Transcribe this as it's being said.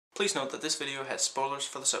Please note that this video has spoilers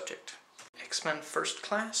for the subject. X-Men First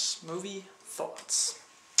Class movie thoughts.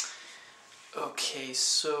 Okay,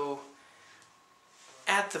 so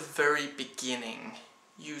at the very beginning,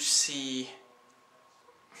 you see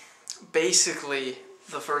basically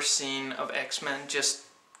the first scene of X-Men just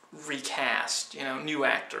recast, new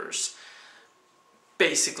actors.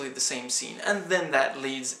 Basically the same scene, and then that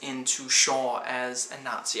leads into Shaw as a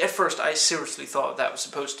Nazi. At first I seriously thought that was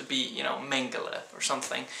supposed to be, Mengele or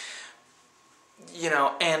something.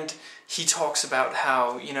 And he talks about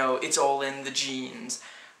how, it's all in the genes.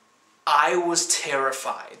 I was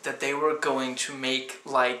terrified that they were going to make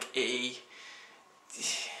to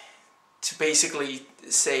basically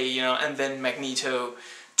say, and then Magneto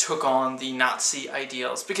took on the Nazi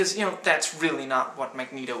ideals, because, that's really not what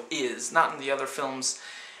Magneto is, not in the other films.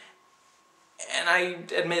 And I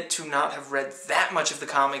admit to not have read that much of the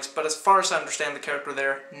comics, but as far as I understand the character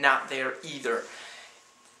there, not there either.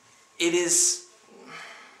 It is,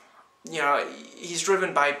 he's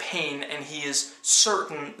driven by pain, and he is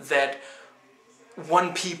certain that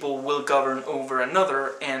one people will govern over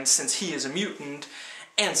another, and since he is a mutant,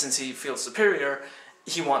 and since he feels superior,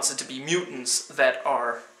 he wants it to be mutants that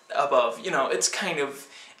are above. It's kind of,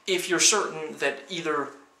 if you're certain that either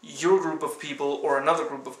your group of people or another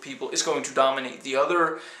group of people is going to dominate the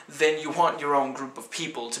other, then you want your own group of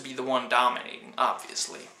people to be the one dominating,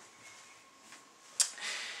 obviously.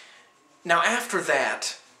 Now after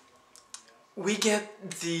that, we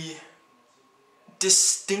get the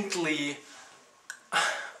distinctly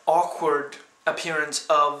awkward appearance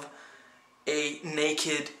of a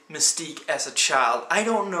naked Mystique as a child. I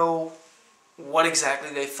don't know what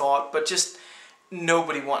exactly they thought, but just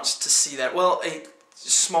nobody wants to see that. Well, a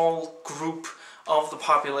small group of the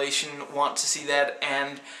population want to see that,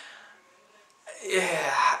 and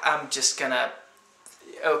I'm just gonna...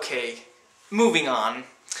 Okay, moving on.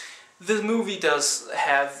 The movie does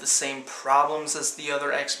have the same problems as the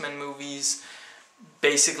other X-Men movies,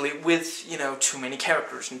 basically with, too many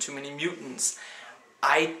characters and too many mutants.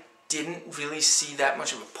 I didn't really see that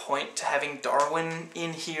much of a point to having Darwin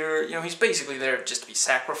in here. He's basically there just to be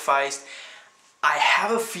sacrificed. I have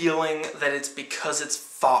a feeling that it's because it's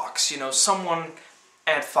Fox. Someone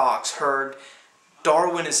at Fox heard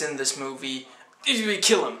Darwin is in this movie,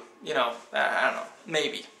 kill him. I don't know,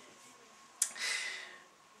 maybe.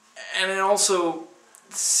 And it also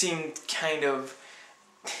seemed kind of...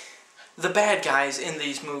 The bad guys in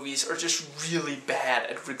these movies are just really bad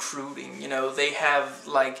at recruiting. They have,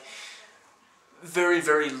 very,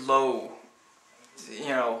 very low,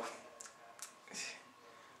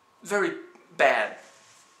 very bad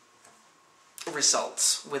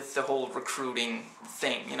results with the whole recruiting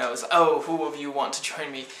thing. It's, oh, who of you want to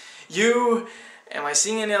join me? You? Am I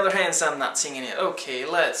seeing any other hands? I'm not seeing any. Okay,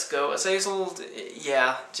 let's go. Azazel,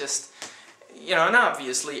 yeah, just, and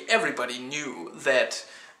obviously everybody knew that,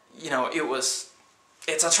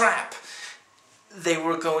 it's a trap. They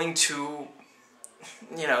were going to,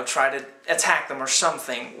 try to attack them or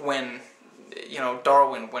something when,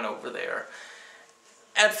 Darwin went over there.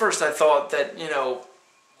 At first I thought that,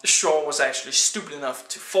 Shaw was actually stupid enough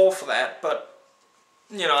to fall for that, but,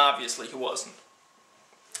 obviously he wasn't.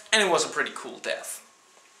 And it was a pretty cool death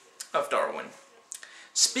of Darwin.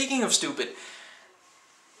 Speaking of stupid,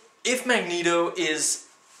 if Magneto is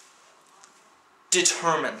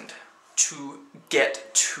determined to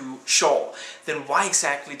get to Shaw, then why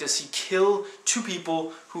exactly does he kill two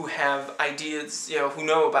people who have ideas, who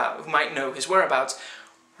might know his whereabouts,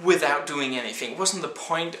 without doing anything? Wasn't the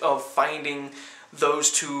point of finding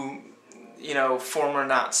those two, former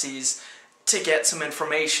Nazis to get some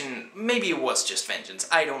information? Maybe it was just vengeance,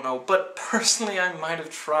 I don't know, but personally I might have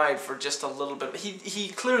tried for just a little bit. He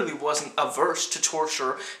clearly wasn't averse to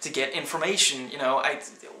torture to get information,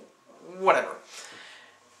 whatever.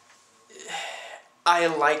 I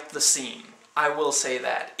liked the scene, I will say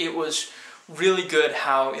that. It was really good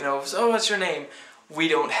how, oh, what's your name? We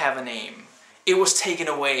don't have a name. It was taken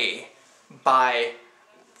away by,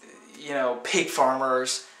 pig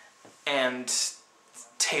farmers and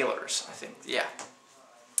tailors, I think, yeah.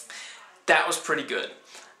 That was pretty good.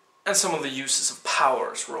 And some of the uses of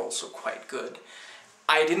powers were also quite good.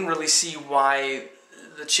 I didn't really see why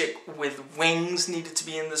the chick with wings needed to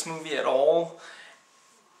be in this movie at all.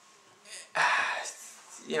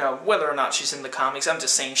 Whether or not she's in the comics, I'm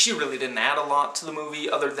just saying she really didn't add a lot to the movie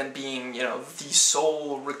other than being, the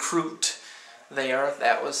sole recruit there.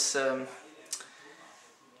 That was,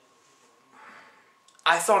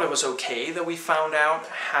 I thought it was okay that we found out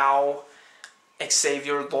how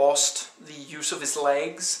Xavier lost the use of his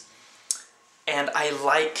legs, and I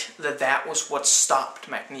like that that was what stopped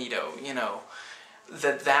Magneto,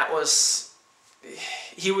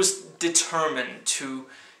 he was determined to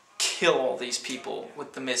kill all these people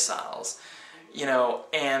with the missiles, you know,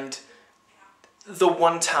 and the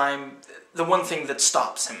one thing that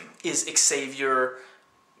stops him is Xavier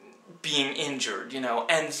being injured, you know,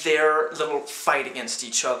 and their little fight against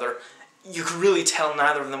each other. You could really tell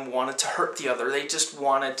neither of them wanted to hurt the other.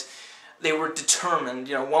 They were determined,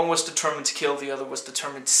 you know, one was determined to kill, the other was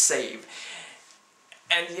determined to save.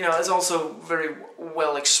 And, you know, it's also very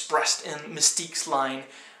well expressed in Mystique's line,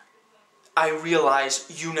 I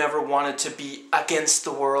realize you never wanted to be against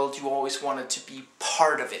the world, you always wanted to be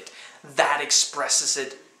part of it. That expresses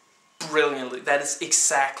it brilliantly. That is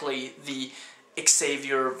exactly the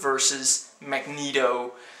Xavier versus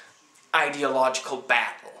Magneto ideological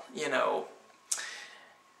battle, you know.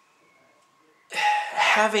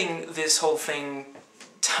 Having this whole thing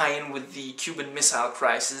tie in with the Cuban Missile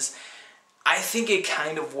Crisis, I think it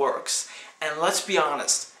kind of works. And let's be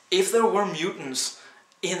honest, if there were mutants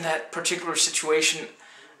in that particular situation,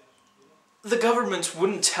 the governments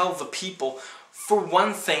wouldn't tell the people. For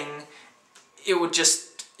one thing, it would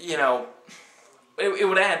just, you know, it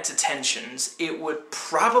would add to tensions. It would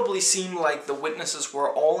probably seem like the witnesses were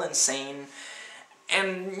all insane,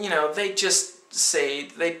 and, you know, they just say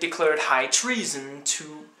they declared high treason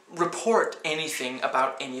to report anything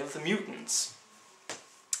about any of the mutants.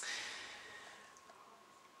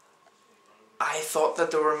 I thought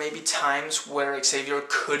that there were maybe times where Xavier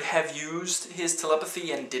could have used his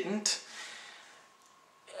telepathy and didn't.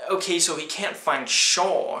 Okay, so he can't find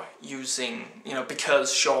Shaw using, you know,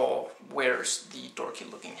 because Shaw wears the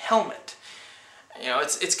dorky-looking helmet. You know,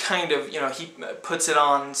 it's kind of, you know, he puts it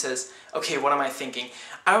on and says, okay, what am I thinking?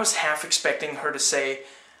 I was half expecting her to say,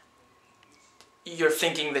 you're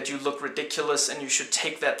thinking that you look ridiculous and you should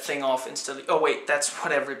take that thing off instantly. Oh wait, that's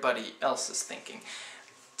what everybody else is thinking.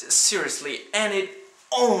 Seriously, and it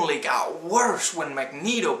only got worse when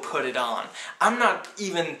Magneto put it on.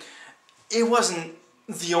 It wasn't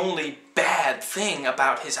the only bad thing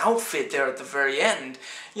about his outfit there at the very end.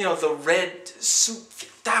 You know, the red suit,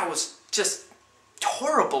 that was just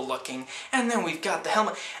horrible looking. And then we've got the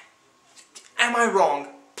helmet. Am I wrong?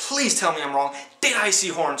 Please tell me I'm wrong. Did I see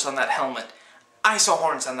horns on that helmet? I saw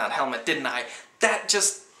horns on that helmet, didn't I? That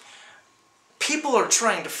just... People are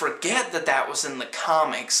trying to forget that that was in the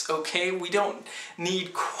comics, okay? We don't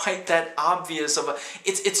need quite that obvious of a...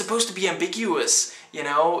 It's supposed to be ambiguous, you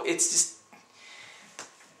know? It's just...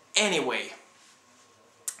 Anyway.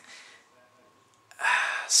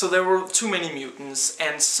 So there were too many mutants,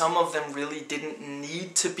 and some of them really didn't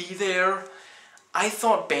need to be there. I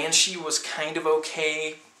thought Banshee was kind of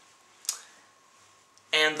okay.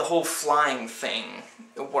 And the whole flying thing,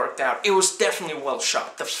 it worked out. It was definitely well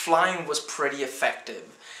shot. The flying was pretty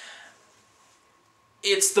effective.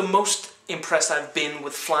 It's the most impressed I've been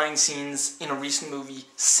with flying scenes in a recent movie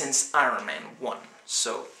since Iron Man 1.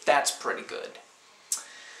 So that's pretty good.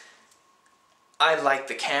 I like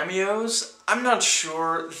the cameos. I'm not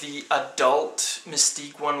sure the adult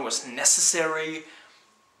Mystique one was necessary,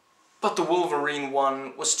 but the Wolverine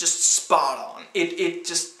one was just spot on.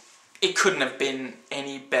 It couldn't have been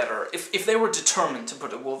any better. If they were determined to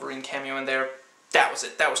put a Wolverine cameo in there, that was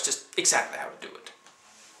it. That was just exactly how to do it.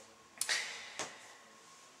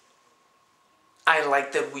 I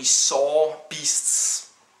like that we saw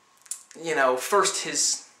Beast's, you know, first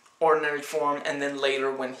his ordinary form, and then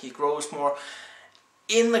later when he grows more.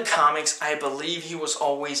 In the comics, I believe he was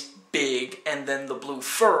always big, and then the blue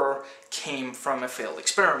fur came from a failed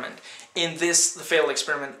experiment. In this, the failed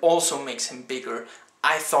experiment also makes him bigger.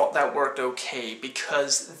 I thought that worked okay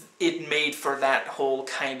because it made for that whole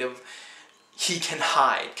kind of he can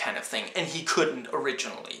hide kind of thing, and he couldn't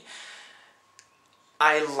originally.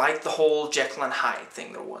 I like the whole Jekyll and Hyde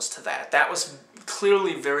thing there was to that. That was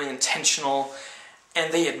clearly very intentional,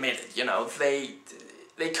 and they admit it, you know,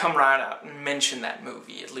 they come right out and mention that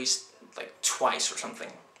movie at least like twice or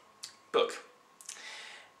something. Book.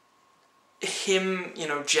 Him, you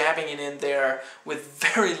know, jabbing it in there with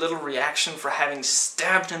very little reaction for having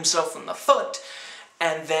stabbed himself in the foot,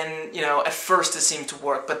 and then, you know, at first it seemed to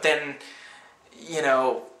work, but then, you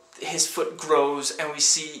know, his foot grows, and we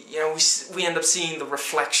see, you know, we end up seeing the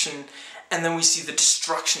reflection, and then we see the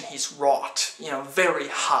destruction he's wrought, you know, very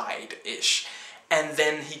Hyde-ish, and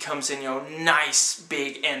then he comes in, you know, nice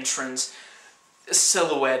big entrance,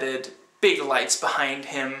 silhouetted, big lights behind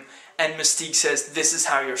him, and Mystique says, this is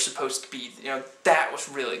how you're supposed to be. You know, that was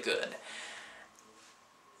really good.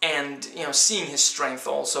 And, you know, seeing his strength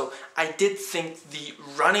also, I did think the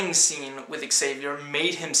running scene with Xavier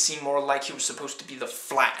made him seem more like he was supposed to be the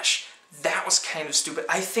Flash. That was kind of stupid.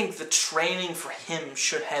 I think the training for him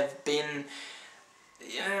should have been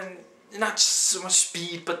not so much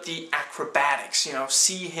speed, but the acrobatics,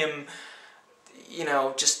 see him,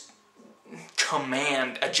 just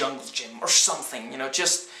command a jungle gym or something,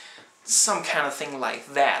 just some kind of thing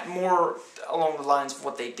like that. More along the lines of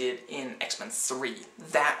what they did in X-Men 3.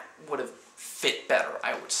 That would have fit better,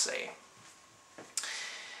 I would say.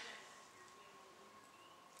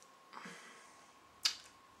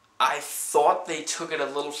 I thought they took it a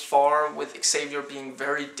little far with Xavier being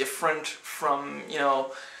very different from,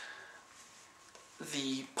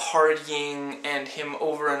 the partying and him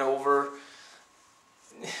over and over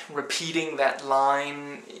repeating that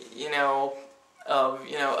line,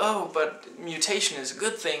 oh, but mutation is a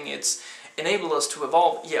good thing, it's enabled us to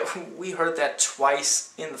evolve. Yeah, we heard that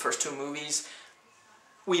twice in the first 2 movies.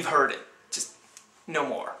 We've heard it, just no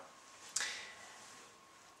more.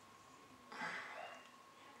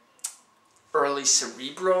 Early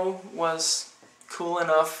Cerebro was cool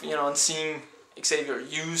enough, and seeing Xavier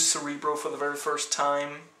use Cerebro for the very first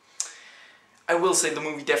time. I will say the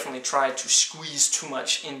movie definitely tried to squeeze too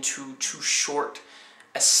much into too short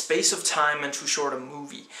a space of time and too short a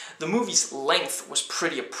movie. The movie's length was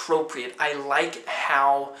pretty appropriate. I like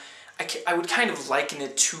how I would kind of liken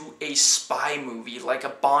it to a spy movie, like a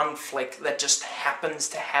Bond flick that just happens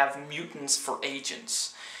to have mutants for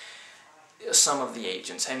agents. Some of the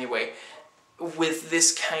agents, anyway. With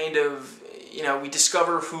this kind of, we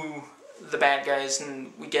discover who the bad guys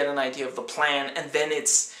and we get an idea of the plan, and then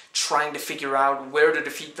it's trying to figure out where to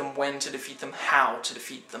defeat them, when to defeat them, how to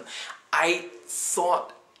defeat them. I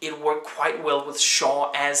thought it worked quite well with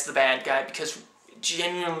Shaw as the bad guy, because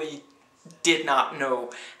genuinely did not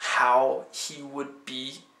know how he would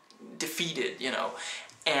be defeated,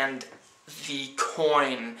 and the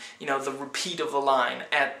coin, the repeat of the line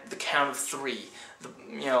at the count of 3,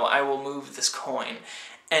 I will move this coin.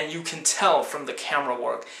 And you can tell from the camera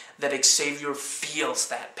work that Xavier feels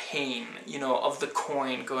that pain, of the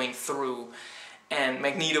coin going through. And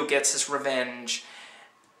Magneto gets his revenge.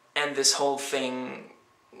 And this whole thing,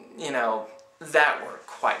 that worked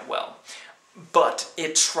quite well. But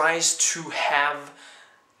it tries to have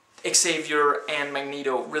Xavier and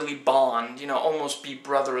Magneto really bond, almost be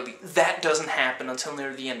brotherly. That doesn't happen until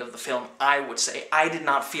near the end of the film, I would say. I did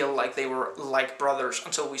not feel like they were like brothers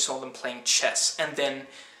until we saw them playing chess. And then,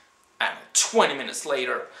 20 minutes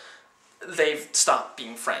later, they've stopped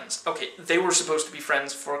being friends. Okay, they were supposed to be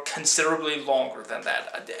friends for considerably longer than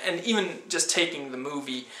that. And even just taking the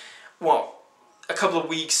movie, a couple of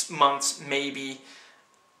weeks, months, maybe.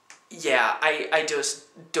 Yeah, I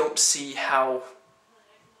just don't see how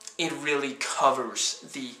it really covers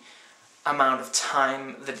the amount of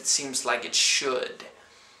time that it seems like it should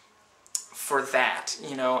for that,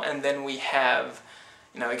 and then we have,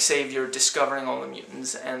 Xavier discovering all the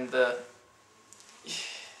mutants and the,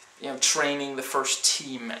 training the first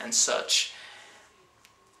team and such.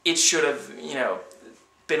 It should have,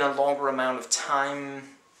 been a longer amount of time,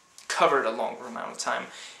 covered a longer amount of time,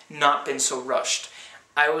 not been so rushed.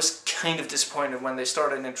 I was kind of disappointed when they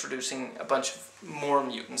started introducing a bunch of more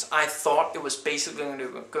mutants. I thought it was basically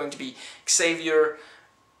going to be Xavier,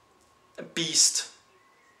 Beast,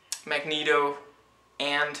 Magneto,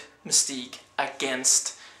 and Mystique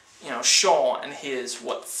against, Shaw and his,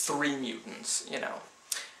 3 mutants,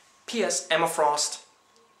 P.S. Emma Frost,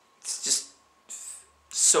 it's just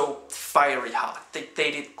so fiery hot. They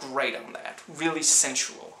did great on that. Really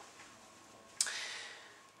sensual.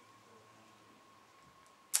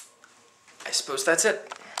 I suppose that's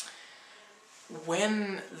it.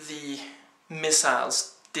 When the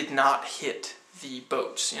missiles did not hit the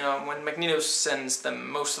boats, when Magneto sends them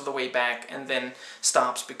most of the way back and then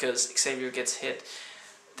stops because Xavier gets hit,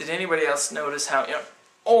 did anybody else notice how,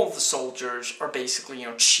 all the soldiers are basically,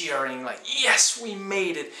 cheering like, yes, we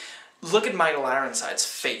made it. Look at Michael Ironside's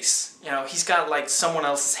face. He's got like someone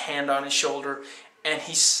else's hand on his shoulder, and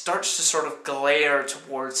he starts to sort of glare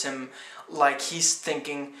towards him like he's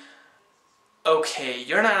thinking, okay,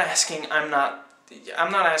 you're not asking, I'm not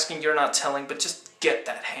asking, you're not telling, but just get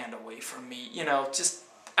that hand away from me, just,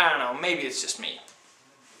 I don't know, maybe it's just me.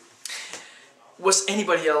 Was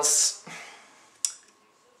anybody else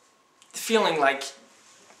feeling like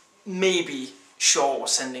maybe Shaw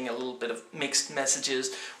was sending a little bit of mixed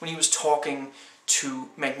messages when he was talking to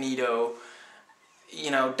Magneto,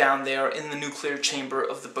 down there in the nuclear chamber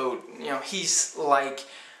of the boat? He's like,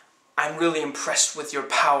 I'm really impressed with your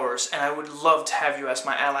powers, and I would love to have you as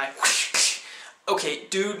my ally. Okay,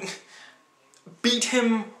 dude, beat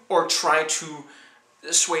him or try to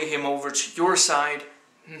sway him over to your side.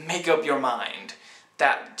 Make up your mind.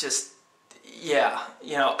 That just, yeah,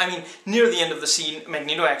 you know, I mean, near the end of the scene,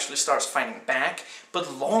 Magneto actually starts fighting back,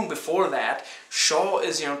 but long before that, Shaw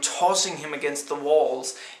is, you know, tossing him against the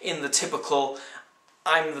walls in the typical,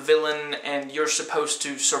 I'm the villain and you're supposed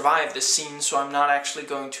to survive this scene, so I'm not actually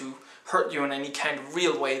going to hurt you in any kind of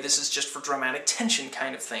real way, this is just for dramatic tension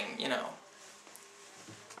kind of thing, you know.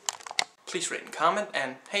 Please rate and comment,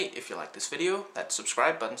 and hey, if you like this video, that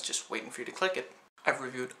subscribe button's just waiting for you to click it. I've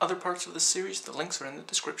reviewed other parts of this series, the links are in the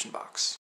description box.